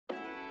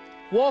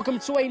Welcome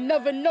to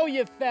another Know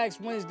Your Facts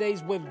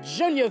Wednesdays with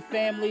Junior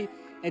family,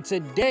 and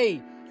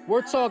today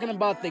we're talking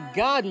about the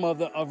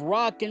godmother of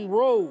rock and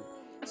roll,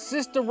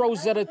 Sister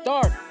Rosetta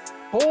Tharpe,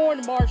 born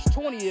March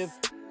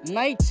 20th,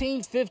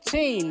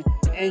 1915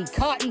 in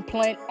Cotton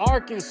Plant,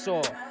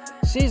 Arkansas.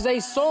 She's a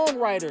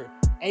songwriter,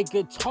 a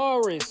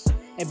guitarist,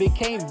 and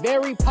became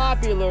very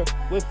popular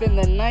within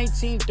the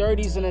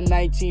 1930s and the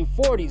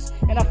 1940s.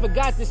 And I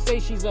forgot to say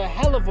she's a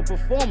hell of a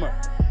performer.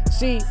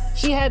 See,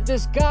 she had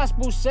this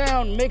gospel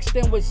sound mixed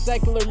in with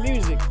secular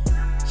music.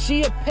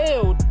 She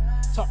appealed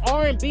to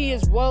R&B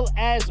as well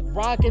as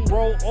rock and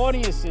roll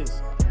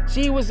audiences.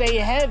 She was a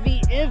heavy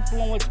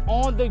influence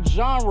on the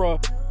genre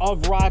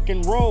of rock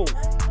and roll,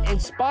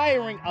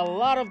 inspiring a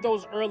lot of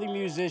those early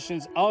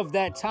musicians of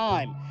that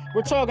time.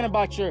 We're talking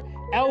about your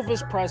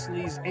Elvis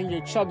Presleys and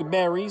your Chuck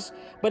Berrys,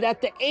 but at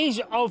the age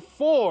of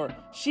 4,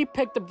 she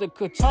picked up the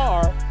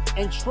guitar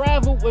and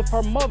traveled with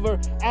her mother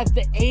at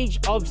the age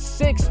of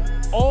 6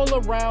 all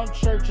around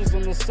churches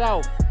in the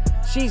South.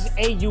 She's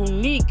a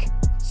unique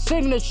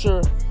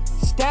signature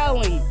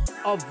styling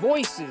of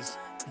voices,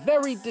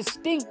 very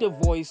distinctive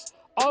voice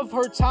of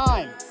her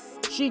time.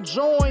 She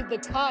joined the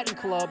Cotton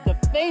Club, the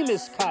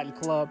famous Cotton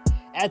Club,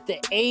 at the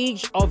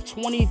age of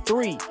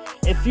 23.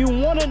 If you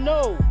want to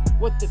know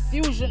what the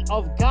fusion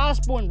of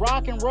gospel and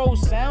rock and roll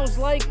sounds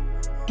like,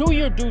 do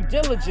your due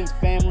diligence,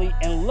 family,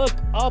 and look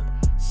up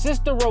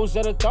Sister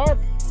Rosetta Tharpe,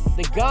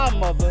 the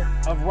godmother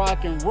of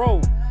rock and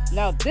roll.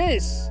 Now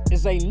this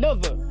is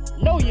another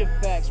Know Your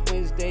Facts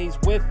Wednesdays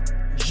with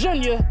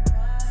Junior